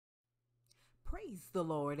Praise the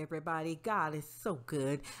Lord, everybody. God is so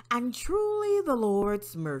good. And truly the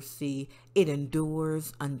Lord's mercy, it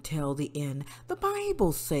endures until the end. The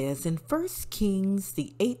Bible says in 1 Kings,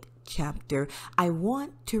 the 8th chapter, I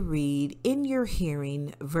want to read in your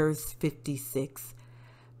hearing verse 56.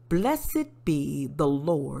 Blessed be the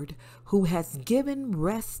Lord who has given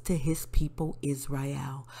rest to his people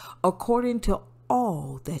Israel, according to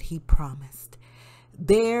all that he promised.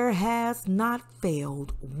 There has not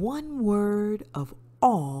failed one word of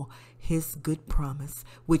all his good promise,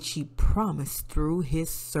 which he promised through his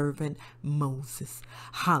servant Moses.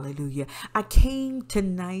 Hallelujah. I came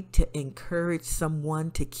tonight to encourage someone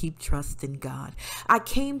to keep trusting God. I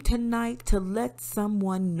came tonight to let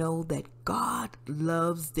someone know that God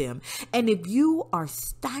loves them. And if you are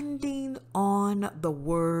standing on the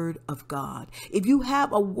word of God, if you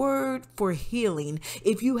have a word for healing,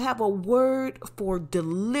 if you have a word for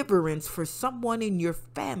deliverance for someone in your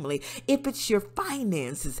family, if it's your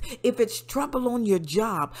finances, if it's trouble on your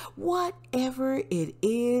job, whatever it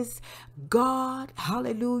is, God,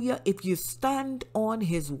 hallelujah, if you stand on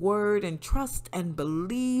his word and trust and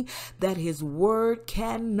believe that his word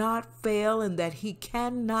cannot fail and that he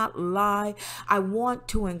cannot lie, I want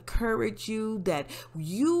to encourage you that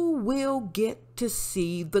you will get to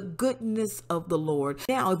see the goodness of the Lord.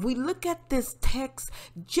 Now, if we look at this text,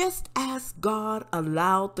 just as God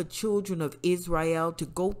allowed the children of Israel to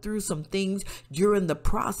go through some things during the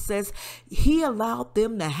process, he allowed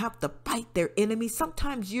them to have to fight their enemies.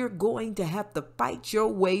 Sometimes you're going to have to fight your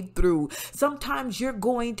way through. Sometimes you're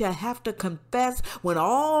going to have to confess when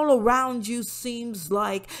all around you seems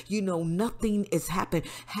like, nothing is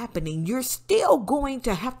happening. You're still going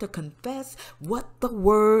to have to confess what the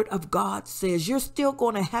word of God says. You're still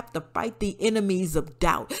going to have to fight the enemies of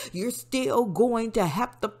doubt. You're still going to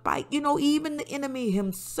have to fight, even the enemy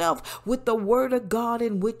himself with the word of God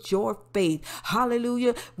and with your faith.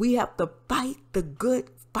 Hallelujah. We have to fight the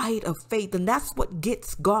good fight of faith, and that's what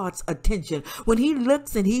gets God's attention. When he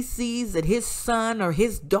looks and he sees that his son or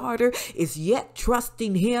his daughter is yet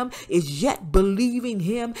trusting him, is yet believing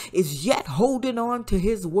him, is yet holding on to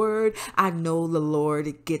his word, I know the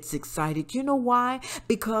Lord gets excited. You know why?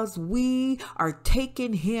 Because we are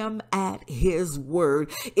taking him at his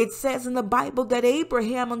word. It says in the Bible that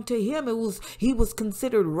Abraham, unto him he was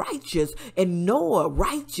considered righteous, and Noah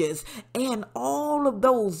righteous, and all of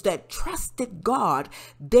those that trusted God,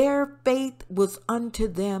 their faith was unto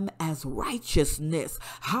them as righteousness.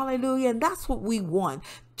 Hallelujah. And that's what we want,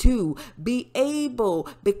 to be able,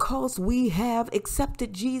 because we have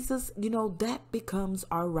accepted Jesus, that becomes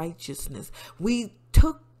our righteousness. We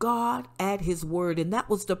took God at his word, and that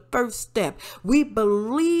was the first step. We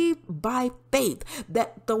believed by faith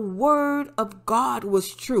that the word of God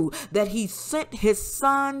was true, that he sent his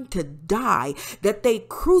son to die, that they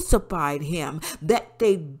crucified him, that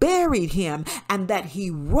they buried him, and that he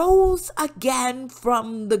rose again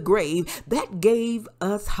from the grave. That gave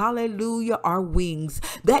us, hallelujah, our wings.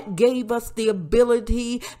 That gave us the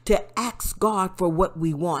ability to ask God for what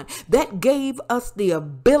we want. That gave us the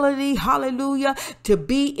ability, hallelujah, to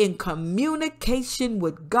be in communication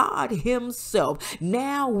with God himself.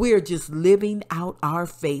 Now we're just living out our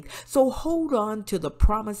faith. So hold on to the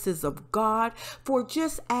promises of God, for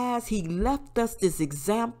just as he left us this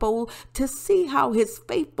example to see how his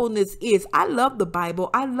faithfulness is. I love the Bible.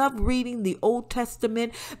 I love reading the Old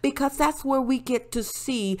Testament, because that's where we get to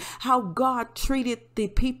see how God treated the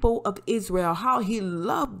people of Israel, how he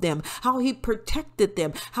loved them, how he protected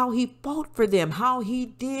them, how he fought for them, how he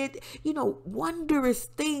did, wondrous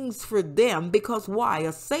things for them. Because why?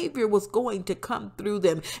 A savior was going to come through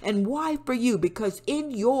them. And why for you? Because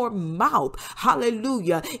in your mouth,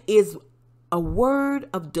 hallelujah, is a word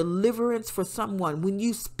of deliverance for someone. When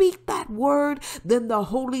you speak that word, then the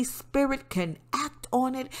Holy Spirit can act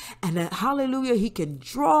on it, and hallelujah, he can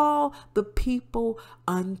draw the people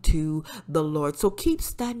unto the Lord. So keep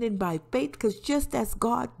standing by faith, because just as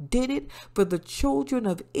God did it for the children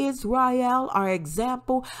of Israel, our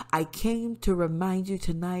example, I came to remind you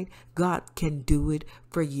tonight, God can do it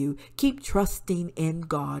for you. Keep trusting in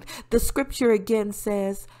God. The scripture again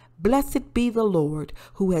says, blessed be the Lord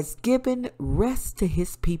who has given rest to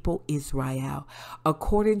his people Israel,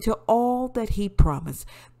 according to all that he promised.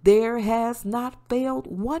 There has not failed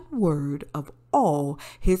one word of all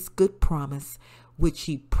his good promise, which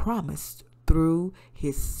he promised through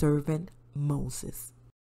his servant Moses.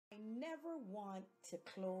 I never want to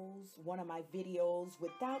close one of my videos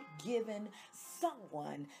without giving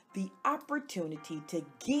someone the opportunity to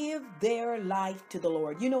give their life to the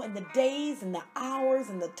Lord. You know, in the days and the hours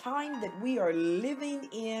and the time that we are living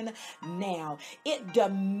in now, it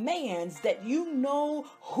demands that you know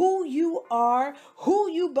who you are, who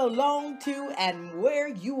you belong to, and where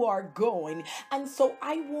you are going. And so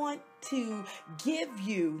I want to give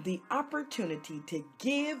you the opportunity to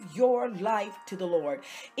give your life to the Lord.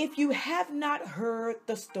 If you have not heard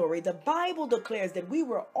the story, the Bible declares that we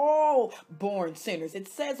were all born sinners. It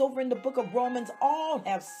says over in the book of Romans, all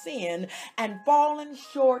have sinned and fallen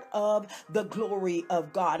short of the glory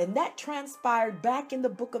of God. And that transpired back in the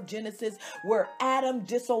book of Genesis, where Adam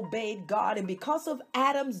disobeyed God. And because of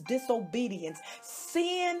Adam's disobedience,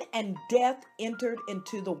 sin and death entered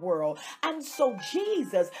into the world. And so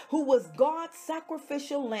Jesus, who was God's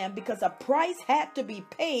sacrificial lamb, because a price had to be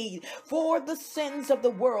paid for the sins of the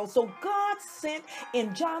world. So God sent,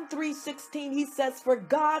 in John 3:16, he says, "For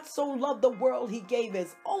God so loved the world, he gave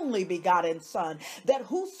his only begotten Son, that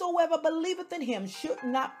whosoever believeth in him should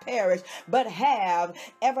not perish, but have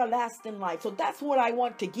everlasting life." So that's what I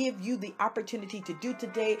want to give you the opportunity to do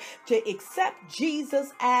today, to accept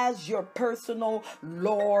Jesus as your personal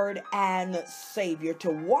Lord and Savior, to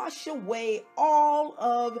wash away all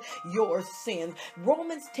of your sins.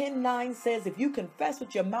 Romans 10:9 says, if you confess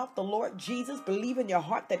with your mouth the Lord Jesus, believe in your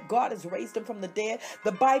heart that God has raised him from the dead,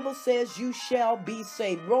 the Bible says you shall be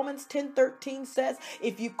saved. Romans 10:13 says,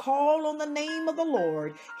 if you call on the name of the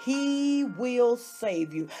Lord, he will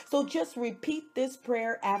save you. So just repeat this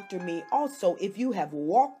prayer after me. Also, if you have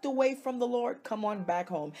walked away from the Lord, come on back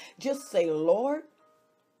home. Just say, Lord,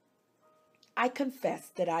 I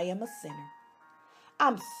confess that I am a sinner.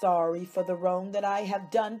 I'm sorry for the wrong that I have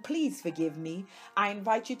done. Please forgive me. I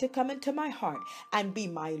invite you to come into my heart and be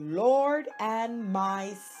my Lord and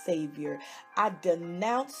my Savior. I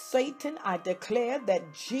denounce Satan. I declare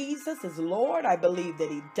that Jesus is Lord. I believe that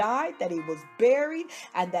he died, that he was buried,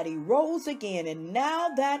 and that he rose again. And now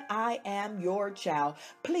that I am your child,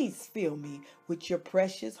 please fill me with your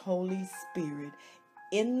precious Holy Spirit.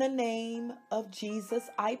 In the name of Jesus,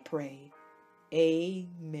 I pray.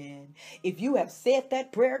 Amen. If you have said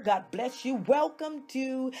that prayer, God bless you. Welcome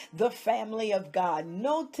to the family of God.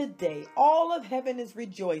 Know today, all of heaven is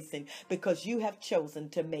rejoicing because you have chosen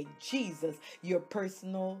to make Jesus your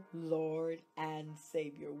personal Lord and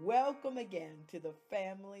Savior. Welcome again to the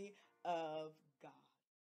family of